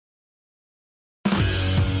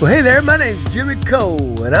Well, hey there, my name's Jimmy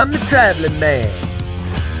Cole, and I'm the Traveling Man.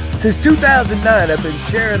 Since 2009, I've been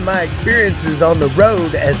sharing my experiences on the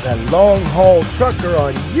road as a long-haul trucker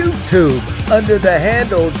on YouTube under the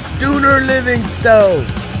handle Dooner Livingstone.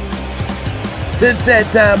 Since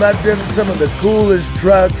that time, I've driven some of the coolest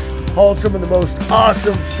trucks, hauled some of the most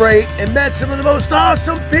awesome freight, and met some of the most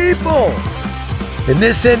awesome people. In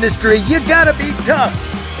this industry, you gotta be tough.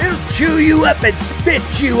 It'll chew you up and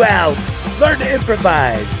spit you out. Learn to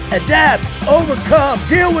improvise, adapt, overcome,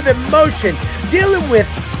 deal with emotion, dealing with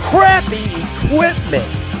crappy equipment.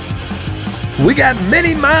 We got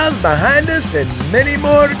many miles behind us and many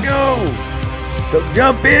more to go. So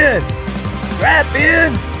jump in, strap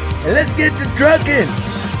in, and let's get to trucking.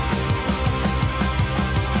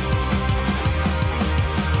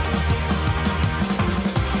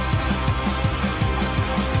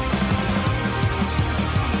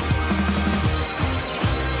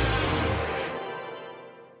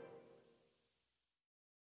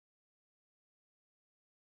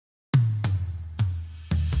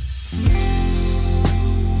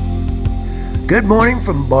 Good morning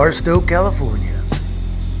from Barstow, California.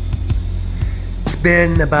 It's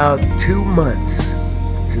been about 2 months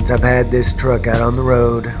since I've had this truck out on the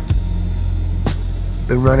road.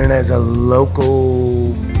 Been running as a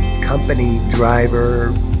local company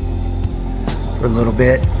driver for a little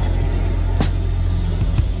bit.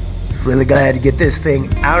 Really glad to get this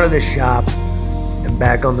thing out of the shop and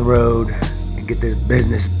back on the road and get this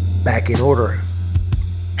business back in order.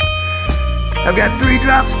 I've got 3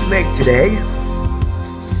 drops to make today.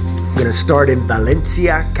 I'm gonna start in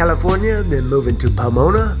Valencia, California, then move into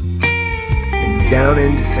Pomona, and down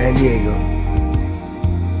into San Diego.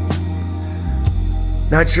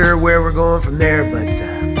 Not sure where we're going from there, but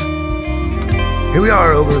here we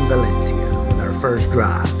are over in Valencia with our first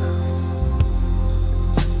drop.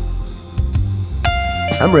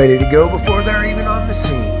 I'm ready to go before they're even on the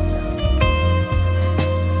scene.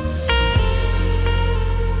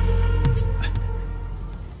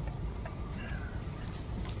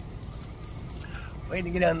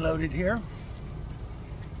 Waiting to get unloaded here.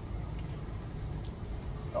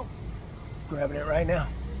 Oh, grabbing it right now.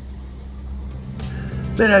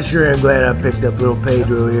 Man, I sure am glad I picked up little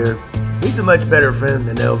Pedro here. He's a much better friend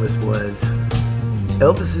than Elvis was.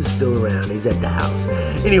 Elvis is still around. He's at the house.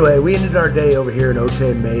 Anyway, we ended our day over here in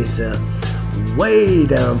Otay Mesa, way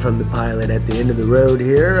down from the pilot at the end of the road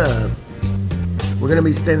here. We're going to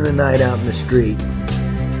be spending the night out in the street.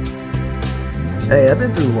 Hey, I've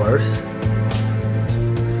been through worse.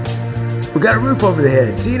 We got a roof over the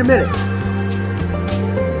head. See you in a minute.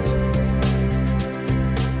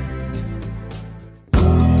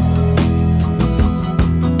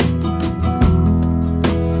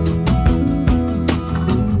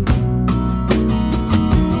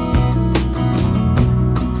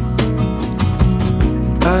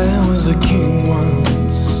 I was a king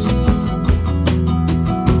once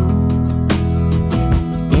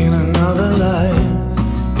in another life.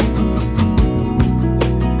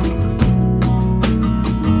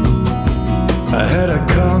 I had a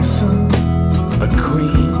castle, a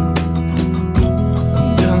queen,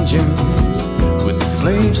 dungeons with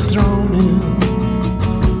slaves thrown in.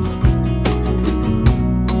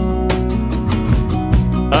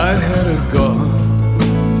 I had a god,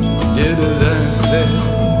 did as I said,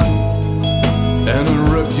 and a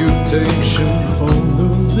reputation for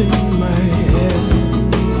losing my head.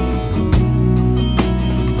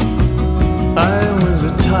 I was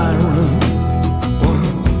a tyrant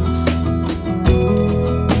once,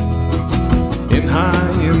 in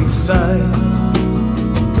high inside.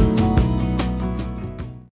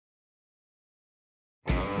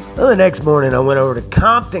 Well, the next morning I went over to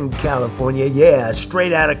Compton, California. Yeah,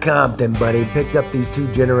 straight out of Compton, buddy. Picked up these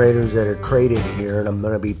 2 generators that are crated here, and I'm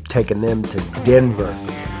going to be taking them to Denver.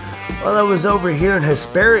 While I was over here in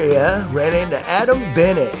Hesperia, ran into Adam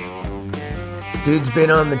Bennett. Dude's been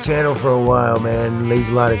on the channel for a while, man. Leaves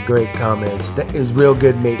a lot of great comments. It was real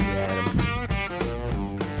good meeting you, Adam.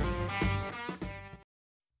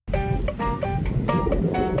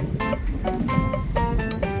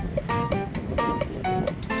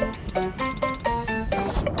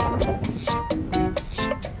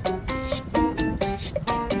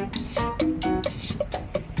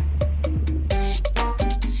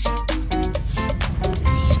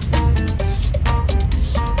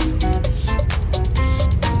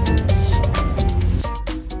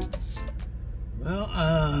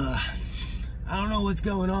 I don't know what's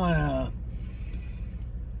going on.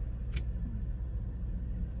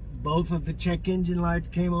 Both of the check engine lights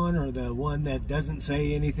came on, or the one that doesn't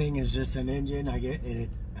say anything is just an engine. I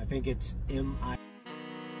think it's MI.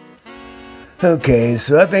 Okay,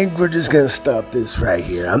 so I think we're just gonna stop this right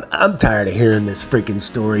here. I'm tired of hearing this freaking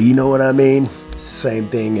story. You know what I mean? Same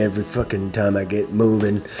thing every fucking time I get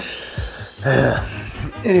moving.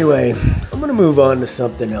 Anyway, I'm gonna move on to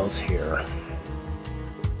something else here.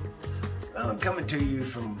 I'm coming to you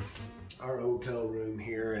from our hotel room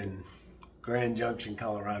here in Grand Junction,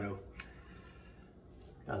 Colorado.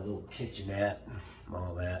 Got a little kitchenette and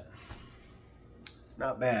all that. It's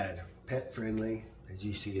not bad, pet friendly. As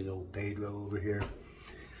you see, little Pedro over here.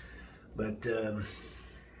 But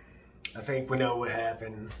I think we know what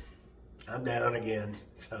happened. I'm down again.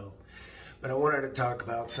 But I wanted to talk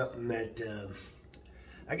about something that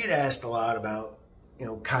I get asked a lot about. You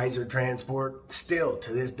know, Kaiser Transport. Still,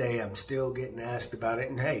 to this day, I'm still getting asked about it.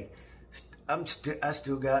 And hey, I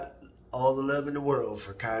still got all the love in the world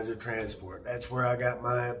for Kaiser Transport. That's where I got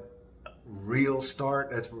my real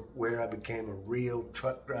start. That's where I became a real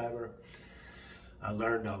truck driver. I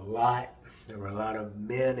learned a lot. There were a lot of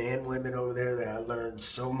men and women over there that I learned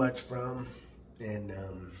so much from. And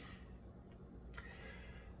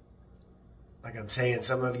like I'm saying,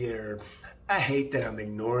 some of you are, I hate that I'm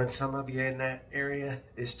ignoring some of you in that area.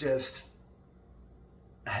 It's just,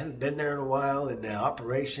 I haven't been there in a while, and the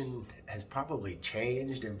operation has probably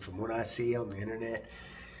changed. And from what I see on the internet,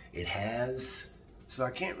 it has. So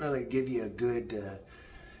I can't really give you a good,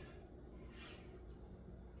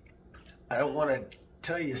 I don't want to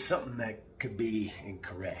tell you something that could be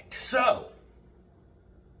incorrect. So,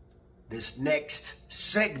 this next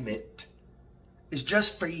segment is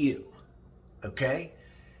just for you, okay?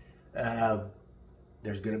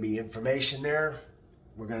 There's going to be information there.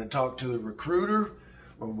 We're going to talk to the recruiter,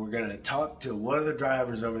 or we're going to talk to one of the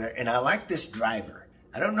drivers over there. And I like this driver.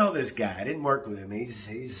 I don't know this guy. I didn't work with him.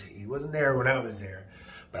 He wasn't there when I was there.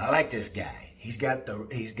 But I like this guy. He's got the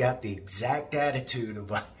exact attitude of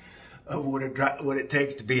what it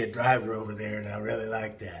takes to be a driver over there, and I really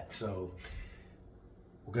like that. So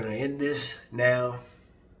we're going to end this now,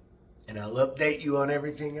 and I'll update you on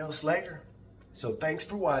everything else later. So thanks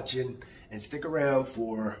for watching, and stick around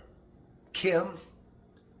for Kim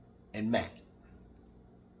and Matt.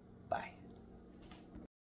 Bye.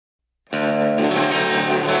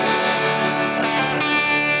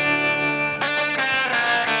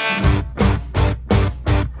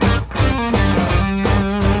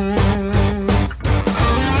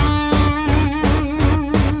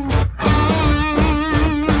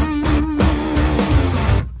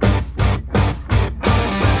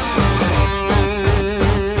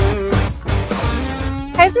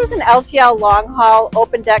 Kaiser is an LTL long-haul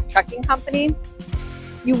open-deck trucking company.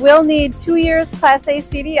 You will need 2 years Class A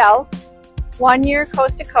CDL, 1 year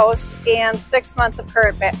coast-to-coast, and 6 months of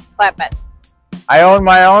current flatbed. I owned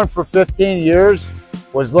my own for 15 years,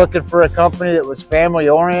 was looking for a company that was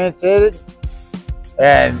family-oriented,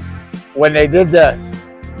 and when they did the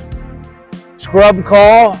scrub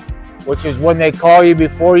call, which is when they call you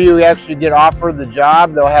before you actually get offered the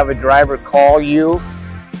job, they'll have a driver call you.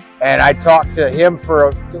 And I talked to him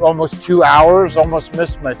for almost 2 hours, almost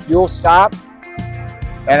missed my fuel stop.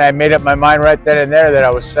 And I made up my mind right then and there that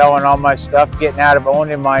I was selling all my stuff, getting out of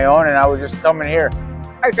owning my own, and I was just coming here.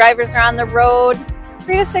 Our drivers are on the road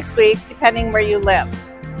 3 to 6 weeks, depending where you live.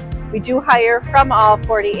 We do hire from all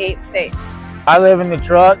 48 states. I live in the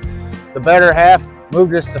truck. The better half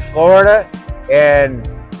moved us to Florida, and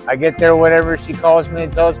I get there whenever she calls me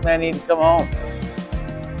and tells me I need to come home.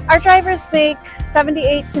 Our drivers make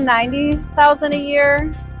 $78,000 to $90,000 a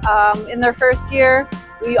year in their first year.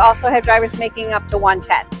 We also have drivers making up to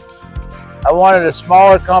 $110,000. I wanted a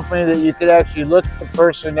smaller company that you could actually look at the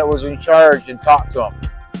person that was in charge and talk to them.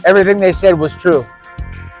 Everything they said was true,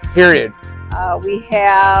 period. We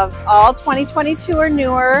have all 2022 or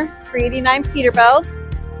newer 389 Peterbilts.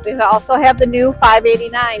 We also have the new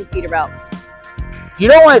 589 Peterbilts. If you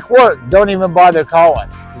don't like work, don't even bother calling.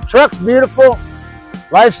 The truck's beautiful.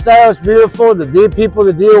 Lifestyle is beautiful, the people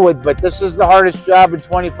to deal with, but this is the hardest job in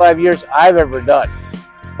 25 years I've ever done.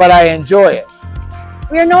 But I enjoy it.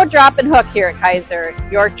 We are no drop and hook here at Kaiser.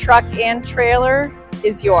 Your truck and trailer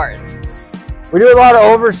is yours. We do a lot of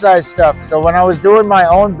oversized stuff. So when I was doing my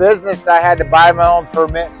own business, I had to buy my own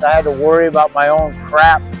permits. I had to worry about my own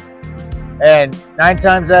crap. And 9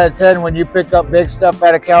 times out of 10, when you pick up big stuff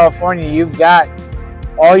out of California, you've got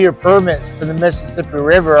all your permits for the Mississippi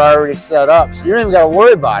River are already set up, so you don't even got to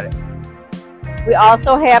worry about it. We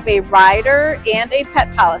also have a rider and a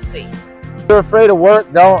pet policy. If you're afraid of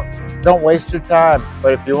work, don't waste your time.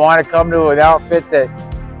 But if you want to come to an outfit that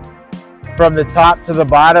from the top to the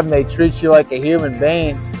bottom, they treat you like a human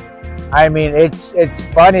being, I mean, it's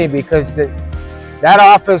funny because That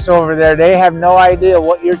office over there, they have no idea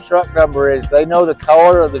what your truck number is. They know the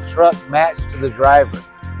color of the truck matched to the driver.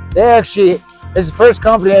 They actually, it's the first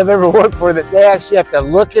company I've ever worked for that they actually have to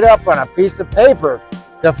look it up on a piece of paper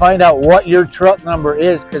to find out what your truck number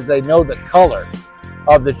is because they know the color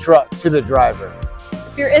of the truck to the driver.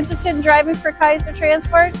 If you're interested in driving for Kaiser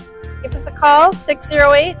Transport, give us a call,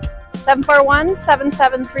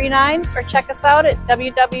 608-741-7739, or check us out at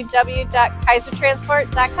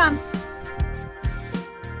www.kaisertransport.com.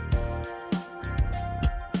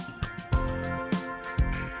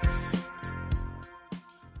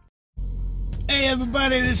 Hey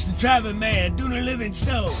everybody, this is the Traveling Man, Dooner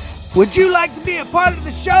Livingstone. Would you like to be a part of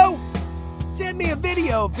the show? Send me a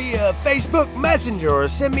video via Facebook Messenger or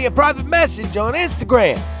send me a private message on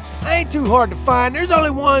Instagram. I ain't too hard to find. There's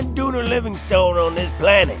only one Dooner Livingstone on this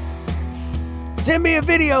planet. Send me a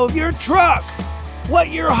video of your truck, what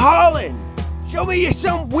you're hauling. Show me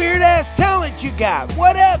some weird-ass talent you got,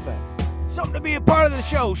 whatever. Something to be a part of the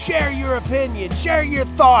show. Share your opinion, share your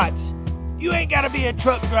thoughts. You ain't gotta be a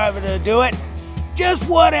truck driver to do it. Just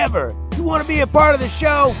whatever. You wanna be a part of the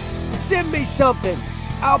show? Send me something.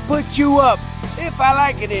 I'll put you up, if I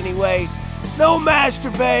like it anyway. No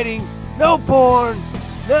masturbating, no porn,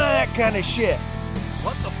 none of that kind of shit.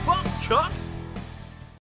 What the fuck, Chuck?